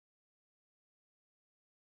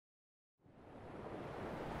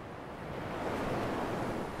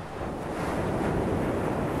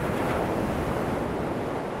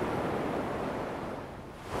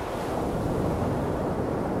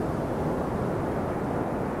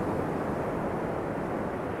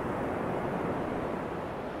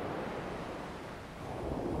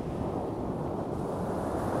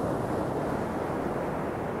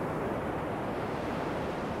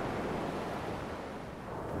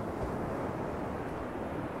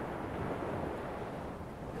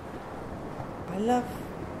love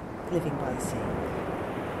living by the sea.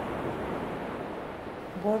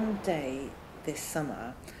 One day this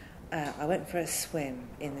summer, I went for a swim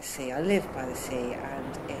in the sea. I live by the sea,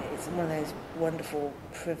 and it's one of those wonderful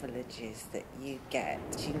privileges that you get.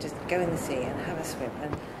 You can just go in the sea and have a swim.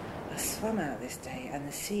 And I swam out this day, and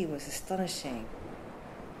the sea was astonishing.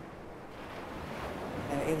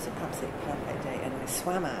 It was an absolutely perfect day, and I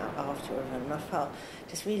swam out after a run, and I felt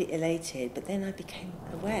just really elated. But then I became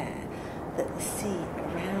aware that the sea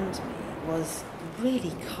around me was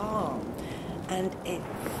really calm, and it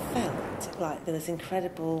felt like there was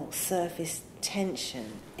incredible surface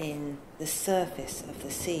tension in the surface of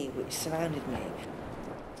the sea which surrounded me.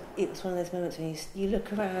 It was one of those moments when you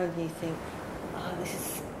look around and you think, oh, this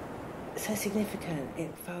is so significant.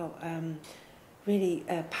 It felt really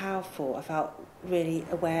powerful. I felt really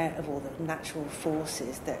aware of all the natural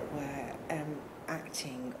forces that were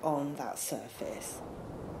acting on that surface.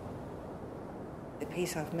 The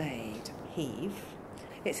piece I've made, Heave,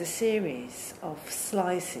 it's a series of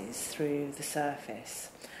slices through the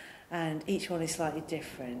surface, and each one is slightly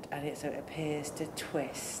different, and it appears to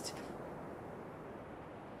twist.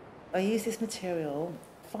 I use this material,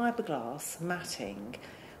 fiberglass matting,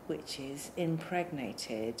 which is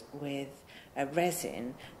impregnated with a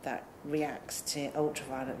resin that reacts to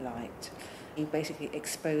ultraviolet light. You basically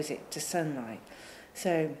expose it to sunlight.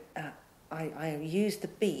 So I use the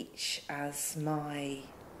beach as my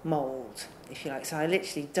mould, if you like. So I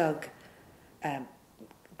literally dug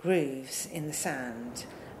grooves in the sand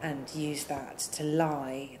and used that to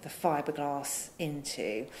lie the fiberglass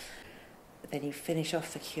into. Then you finish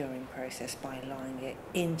off the curing process by lying it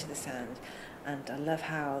into the sand. And I love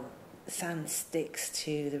how the sand sticks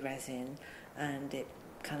to the resin and it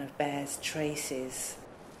kind of bears traces.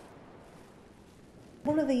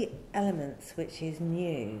 One of the elements which is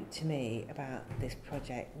new to me about this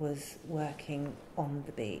project was working on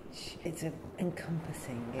the beach. It's an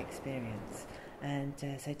encompassing experience, and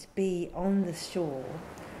so to be on the shore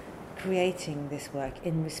creating this work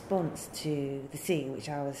in response to the sea, which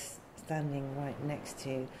I was standing right next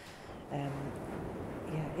to,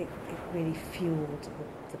 it really fueled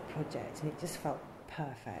the project, and it just felt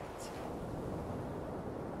perfect.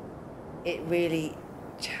 It really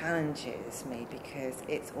challenges me because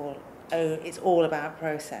it's all about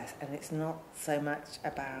process, and it's not so much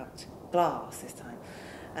about glass this time,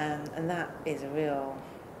 and that is a real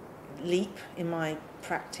leap in my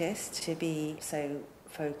practice to be so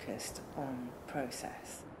focused on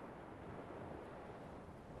process.